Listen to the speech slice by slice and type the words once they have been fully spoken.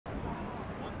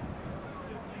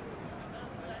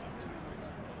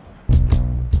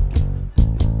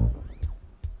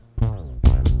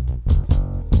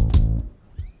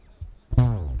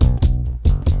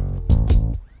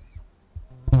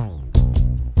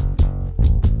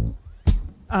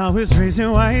I was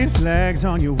raising white flags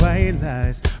on your white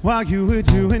lies while you were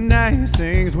doing nice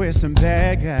things with some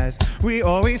bad guys. We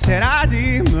always said our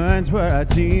demons were our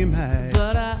demise,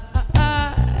 but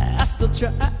I still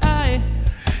try.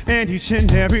 And each and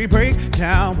every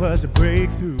breakdown was a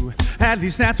breakthrough. At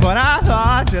least that's what I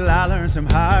thought, till I learned some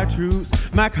hard truths.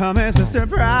 Might come as a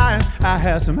surprise, I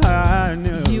have some hard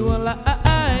news. You will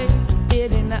lie,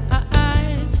 it ain't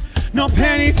nice. No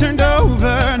penny turned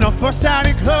over, no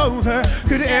four-sided clover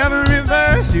could ever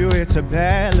reverse you, it's a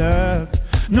bad luck.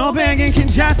 No begging can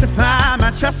justify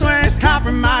my trust when it's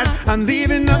compromised. I'm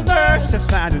leaving the verse to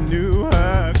find a new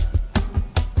hook.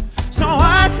 So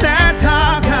what's that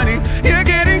talk, honey? You're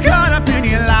getting caught up in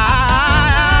your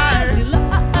lies.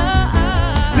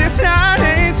 This night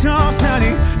ain't so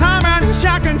sunny, I'm running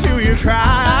shotgun to your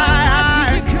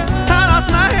cries. I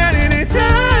lost my head in it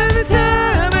time and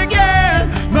time again,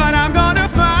 but I'm gonna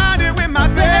find it with my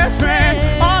best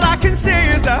friend. All I can say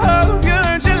is I hope you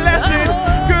learned your lesson.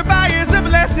 Goodbye is a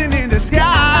blessing in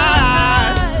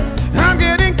disguise. I'm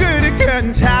getting good at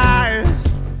cutting ties.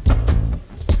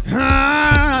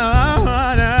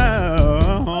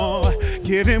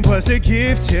 Giving was a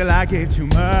gift till I gave too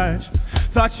much.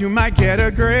 Thought you might get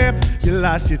a grip, you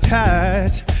lost your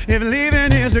touch. If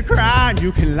leaving is a crime,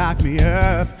 you can lock me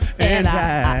up, and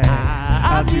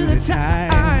I'll do the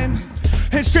time.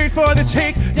 And straight for the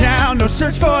takedown, no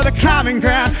search for the common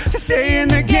ground. To stay in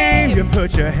the game, you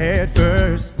put your head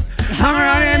first. I'm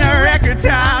running a record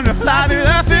time to fly through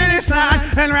the finish line,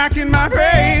 and racking my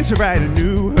brain to write a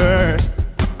new verse.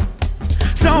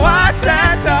 So what's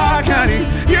that talk, honey?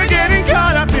 You're getting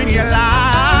caught up in your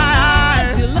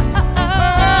lies.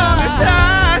 Oh, this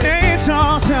side ain't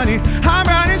so sunny, I'm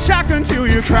running shotgun to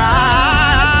your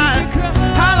cries.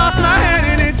 I lost my head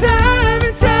in it time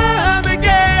and time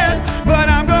again, but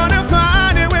I'm gonna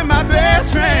find it with my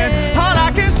best friend. All I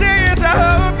can say is I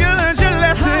hope you learned your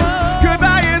lesson.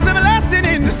 Goodbye is a blessing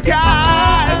in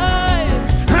disguise.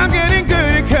 I'm getting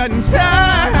good at cutting ties.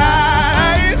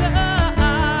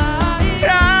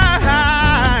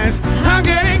 I'm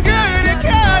getting good at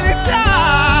cutting ties.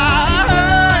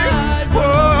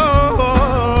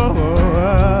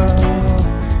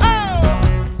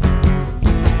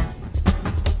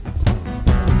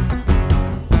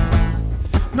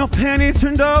 No penny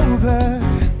turned over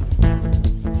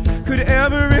could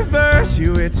ever reverse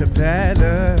you, it's a bad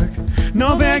luck.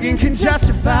 No begging can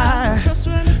justify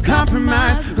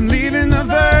compromise. I'm leaving the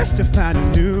verse to find a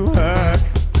new hook.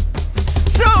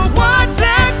 So what's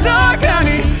that talk,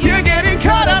 honey? You're getting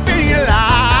caught up in your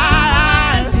life.